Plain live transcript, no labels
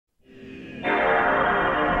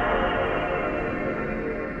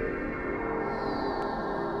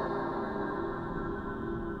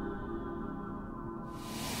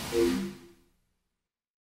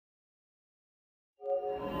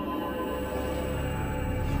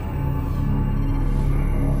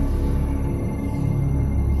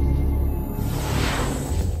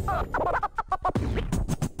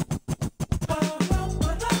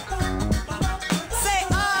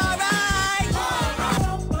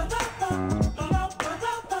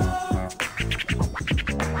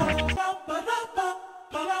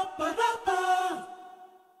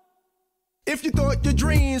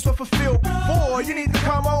dreams were fulfilled before. You need to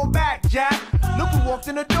come on back, Jack. Look who walked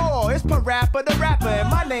in the door. It's Parappa the Rapper, and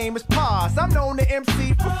my name is Paz. I'm known to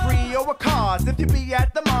MC for free or a cause. If you be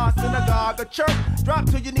at the mosque, synagogue, or church, drop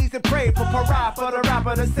to your knees and pray for Parappa the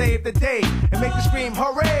Rapper to save the day and make you scream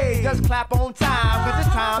hooray. Just clap on time, cause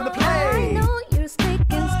it's time to play. I know you're slick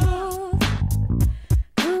and smooth,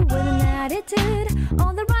 good with an attitude,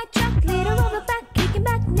 on the right track, leader of the back, kicking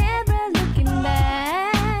back, never looking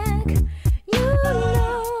back. You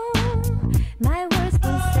know my words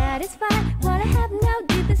won't satisfy what I have now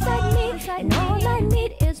deep inside me, and all I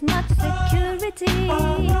need is much security.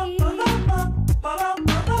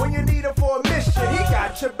 When you need him for a mission, he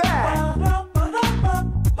got your back.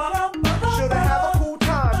 Shoulda have a cool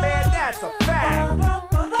time, man, that's a fact.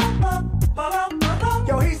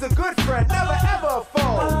 Yo, he's a good friend, never ever a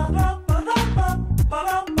foe.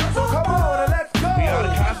 So come on and let's go. We are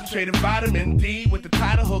the concentrated vitamin D with the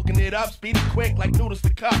title hooking it up, speeding quick like noodles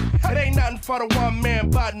to cup. It ain't nothing for the one man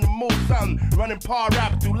button to move something, running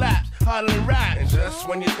Parappa through laps, huddling rap. And just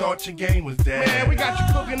when you thought your game was dead, man, we got you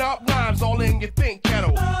cooking up rhymes all in your think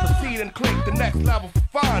kettle. Proceed and click the next level for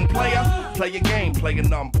fun, player. Play your game, player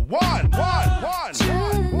number one.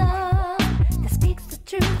 True love that speaks the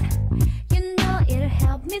truth. You know it'll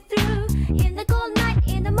help me through in the cold night,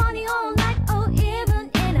 in the morning, all night, or even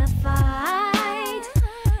in a fight.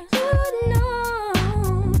 You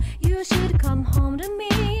know you should come home to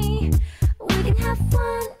me. We can have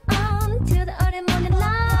fun until the early morning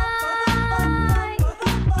light.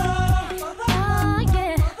 Oh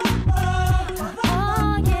yeah,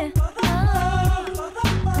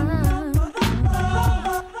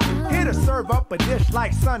 Here to serve up a dish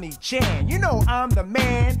like Sonny Chan. You know I'm the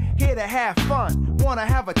man, here to have fun. Wanna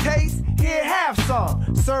have a taste? Here, have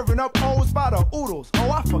some. Serving up O's by the oodles.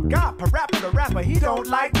 Oh, I forgot, Parappa the Rapper, he don't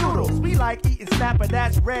like noodles. We like eating snapper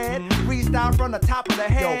that's red, freestyle from the top of the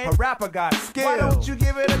head. Yo, Parappa got skill. Why don't you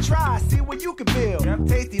give it a try, see what you can build.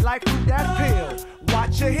 Tasty like fruit that's peeled.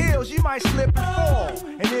 Watch your heels, you might slip and fall.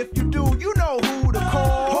 And if you do, you know who to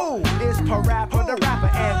call. Who is Parappa the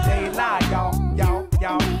Rapper, and they lie, y'all.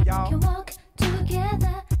 Can walk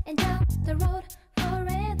together and down the road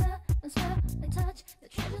forever and smell and touch the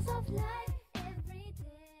treasures of life every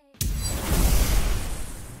day.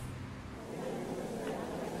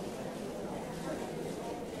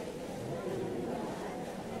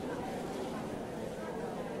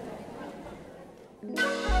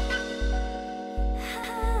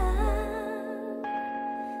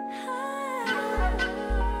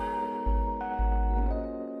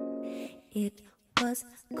 It was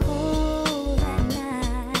cold that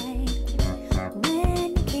night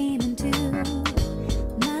when you came into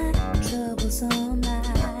my troublesome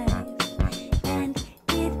life, and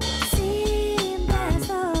it seemed as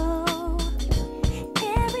though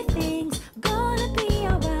everything's gonna be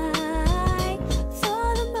alright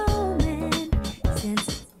for the moment. Since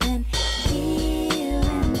then, here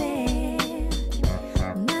and there,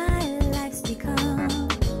 my life's become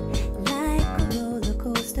like a roller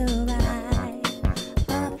coaster ride.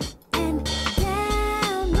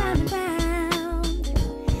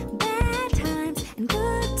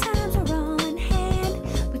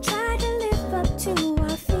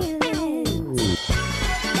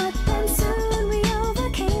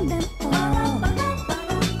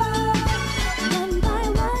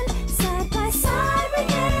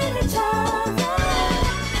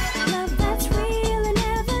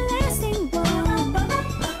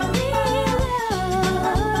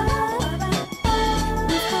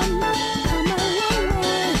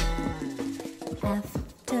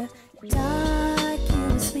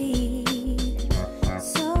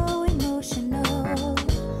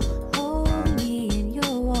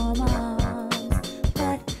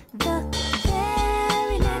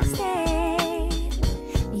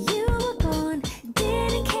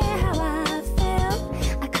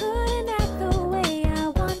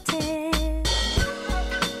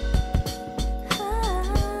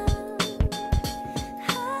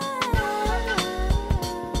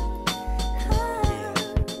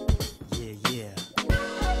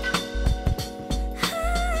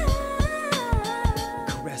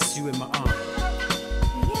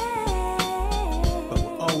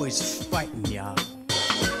 Fighting, y'all.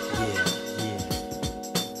 Yeah.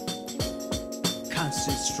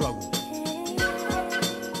 Constant struggle.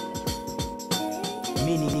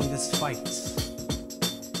 Meaningless fights.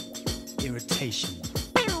 Irritation.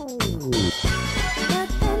 But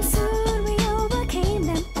then soon we overcame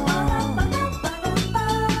them all.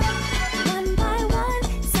 One by one,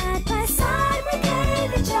 side by side, we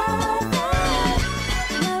gave each other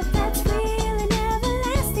love that's real and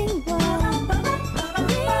everlasting. Real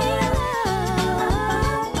love.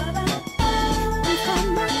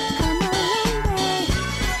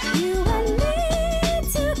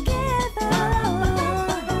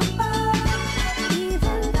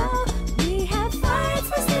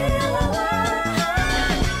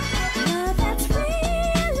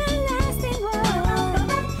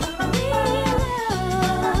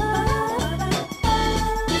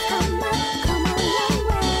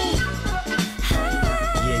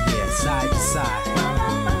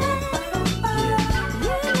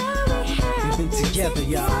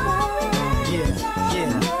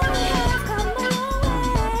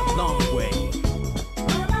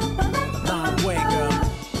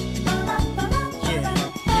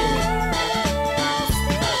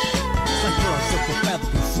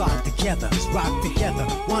 always rock together.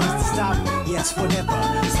 Want us to stop? Yes, whatever.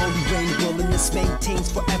 Slowly rain wilderness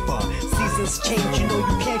maintains forever. Seasons change, you know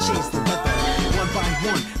you can't change the weather. One by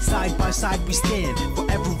one, side by side we stand,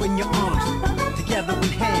 forever in your arms, together in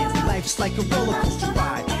hands. Life's like a roller coaster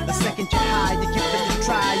ride. The second you hide, you give it a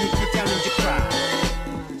try, you get down and you cry.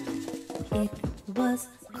 It was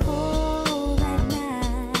cold at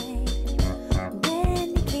night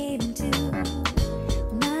when you came into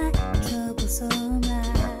my troublesome life.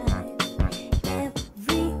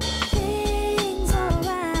 Everything's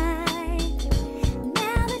alright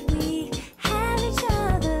now that we have each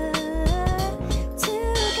other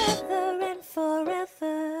together and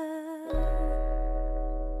forever.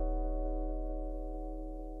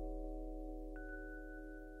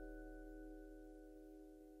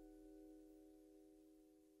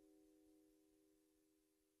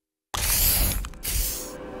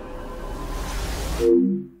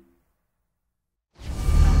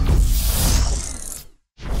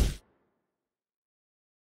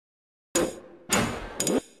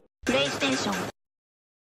 PlayStation